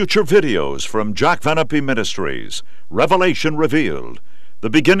these future videos from Jack Van Impe Ministries, Revelation Revealed, The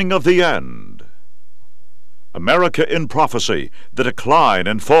Beginning of the End, America in Prophecy, The Decline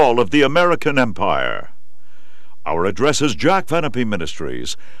and Fall of the American Empire. Our address is Jack Van Impe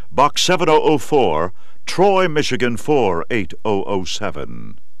Ministries, Box 7004, Troy, Michigan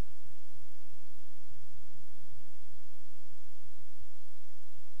 48007.